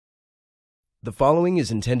The following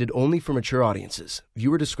is intended only for mature audiences.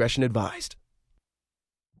 Viewer discretion advised.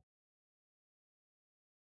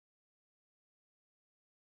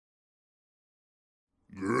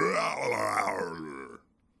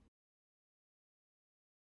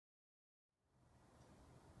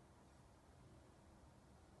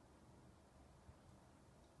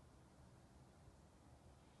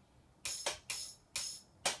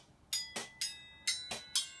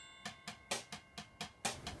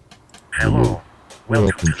 Hello,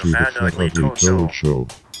 welcome to the Fat Ugly Toad Show.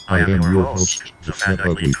 I am your host, the Fat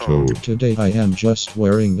Ugly Toad. Today I am just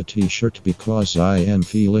wearing the t-shirt because I am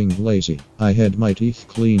feeling lazy. I had my teeth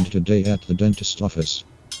cleaned today at the dentist office.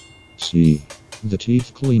 See, the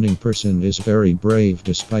teeth cleaning person is very brave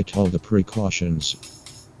despite all the precautions.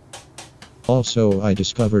 Also, I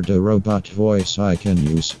discovered a robot voice I can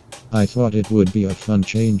use. I thought it would be a fun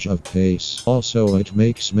change of pace. Also, it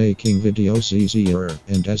makes making videos easier,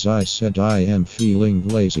 and as I said, I am feeling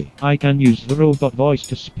lazy. I can use the robot voice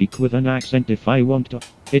to speak with an accent if I want to.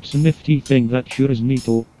 It's a nifty thing that sure is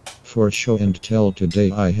neato. For show and tell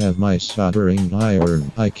today I have my soldering iron.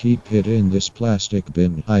 I keep it in this plastic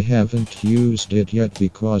bin. I haven't used it yet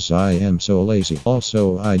because I am so lazy.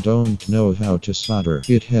 Also, I don't know how to solder.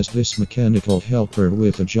 It has this mechanical helper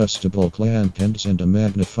with adjustable clamp ends and a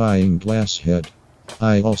magnifying glass head.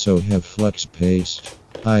 I also have flex paste.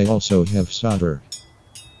 I also have solder.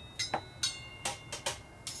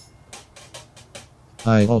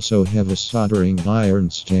 I also have a soldering iron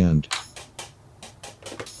stand.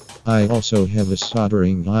 I also have a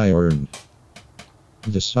soldering iron.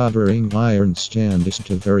 The soldering iron stand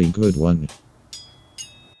isn't a very good one.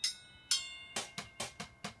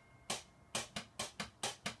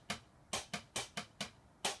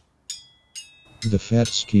 The fat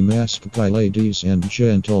ski mask guy, ladies and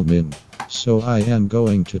gentlemen. So I am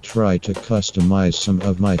going to try to customize some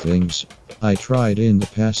of my things. I tried in the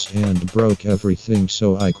past and broke everything,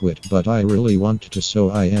 so I quit, but I really want to,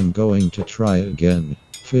 so I am going to try again.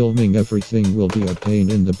 Filming everything will be a pain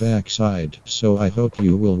in the backside, so I hope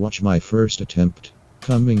you will watch my first attempt.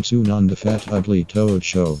 Coming soon on the Fat Ugly Toad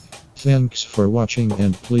Show. Thanks for watching,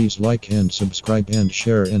 and please like and subscribe and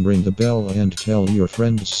share and ring the bell and tell your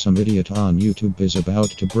friends some idiot on YouTube is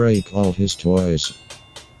about to break all his toys.